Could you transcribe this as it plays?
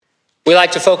We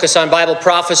like to focus on Bible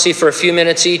prophecy for a few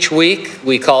minutes each week.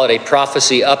 We call it a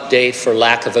prophecy update for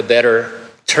lack of a better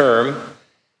term.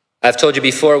 I've told you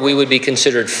before we would be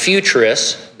considered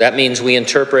futurists. That means we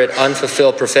interpret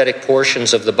unfulfilled prophetic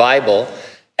portions of the Bible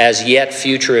as yet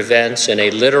future events in a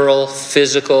literal,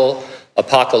 physical,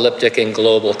 apocalyptic, and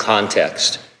global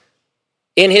context.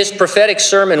 In his prophetic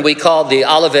sermon we called the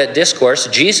Olivet Discourse,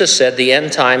 Jesus said the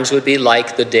end times would be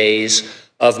like the days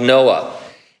of Noah.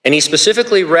 And he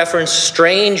specifically referenced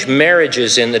strange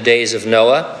marriages in the days of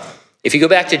Noah. If you go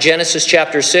back to Genesis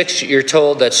chapter 6, you're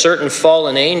told that certain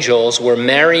fallen angels were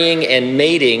marrying and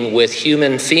mating with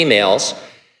human females,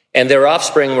 and their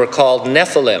offspring were called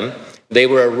Nephilim. They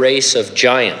were a race of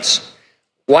giants.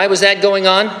 Why was that going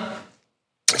on?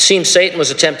 It seems Satan was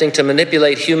attempting to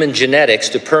manipulate human genetics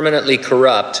to permanently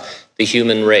corrupt the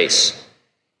human race.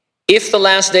 If the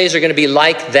last days are going to be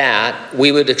like that,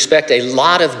 we would expect a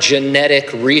lot of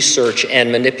genetic research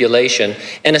and manipulation,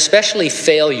 and especially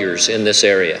failures in this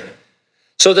area.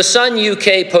 So the Sun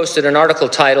UK posted an article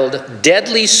titled,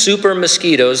 "Deadly Super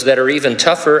Mosquitoes That Are Even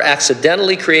Tougher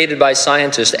Accidentally Created by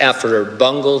Scientists After a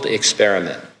Bungled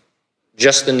Experiment."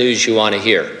 Just the news you want to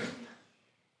hear.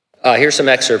 Here's some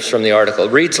excerpts from the article.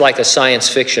 It reads like a science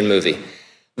fiction movie.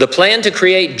 The plan to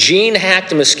create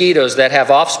gene-hacked mosquitoes that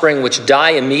have offspring which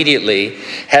die immediately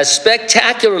has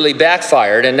spectacularly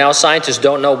backfired, and now scientists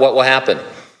don't know what will happen.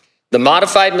 The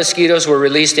modified mosquitoes were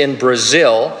released in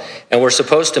Brazil and were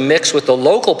supposed to mix with the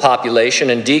local population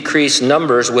and decrease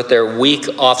numbers with their weak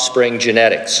offspring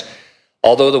genetics.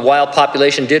 Although the wild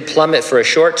population did plummet for a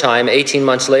short time, 18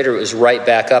 months later it was right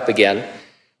back up again.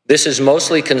 This is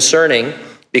mostly concerning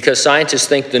because scientists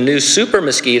think the new super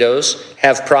mosquitoes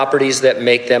have properties that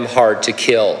make them hard to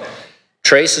kill.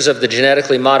 Traces of the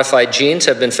genetically modified genes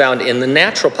have been found in the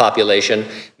natural population,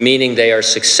 meaning they are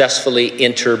successfully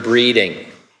interbreeding.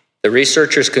 The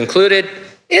researchers concluded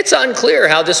it's unclear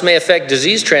how this may affect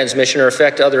disease transmission or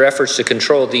affect other efforts to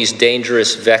control these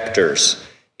dangerous vectors.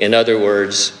 In other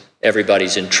words,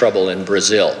 everybody's in trouble in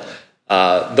Brazil.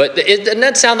 But doesn't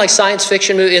that sound like science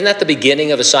fiction movie? Isn't that the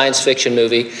beginning of a science fiction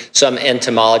movie? Some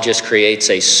entomologist creates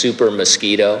a super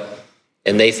mosquito,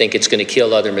 and they think it's going to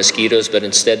kill other mosquitoes, but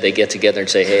instead they get together and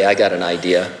say, hey, I got an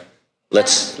idea.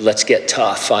 Let's get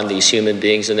tough on these human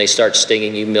beings, and they start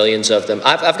stinging you, millions of them.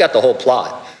 I've got the whole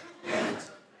plot.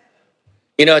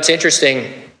 You know, it's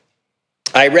interesting.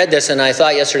 I read this, and I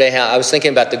thought yesterday how I was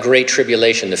thinking about the Great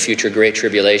Tribulation, the future Great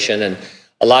Tribulation, and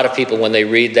a lot of people, when they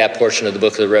read that portion of the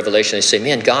book of the Revelation, they say,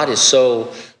 man, God is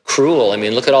so cruel. I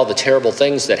mean, look at all the terrible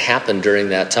things that happened during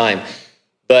that time.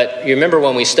 But you remember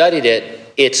when we studied it,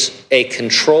 it's a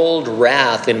controlled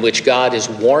wrath in which God is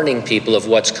warning people of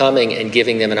what's coming and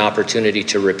giving them an opportunity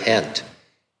to repent.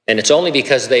 And it's only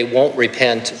because they won't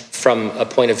repent from a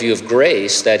point of view of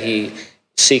grace that he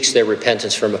seeks their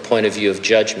repentance from a point of view of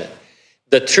judgment.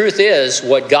 The truth is,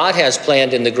 what God has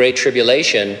planned in the Great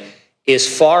Tribulation is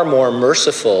far more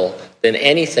merciful than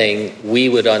anything we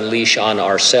would unleash on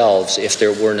ourselves if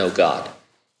there were no God.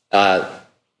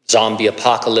 Zombie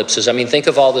apocalypses. I mean, think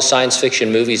of all the science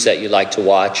fiction movies that you like to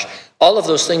watch. All of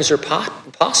those things are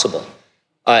possible.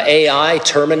 AI,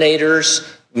 Terminators,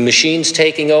 machines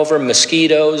taking over,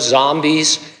 mosquitoes,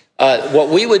 zombies. What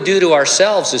we would do to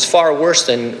ourselves is far worse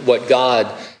than what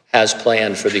God has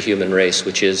planned for the human race,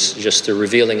 which is just the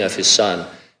revealing of his Son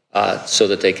so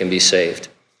that they can be saved.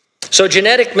 So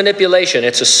genetic manipulation,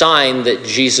 it's a sign that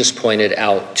Jesus pointed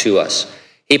out to us.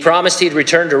 He promised he'd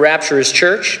return to rapture his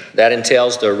church. That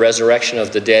entails the resurrection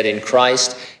of the dead in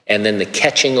Christ and then the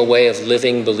catching away of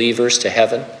living believers to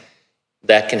heaven.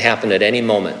 That can happen at any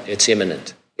moment. It's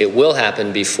imminent. It will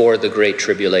happen before the Great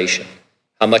Tribulation.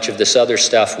 How much of this other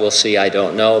stuff we'll see, I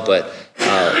don't know, but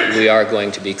we are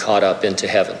going to be caught up into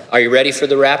heaven. Are you ready for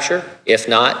the rapture? If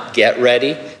not, get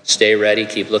ready, stay ready,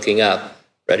 keep looking up.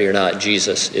 Ready or not,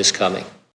 Jesus is coming.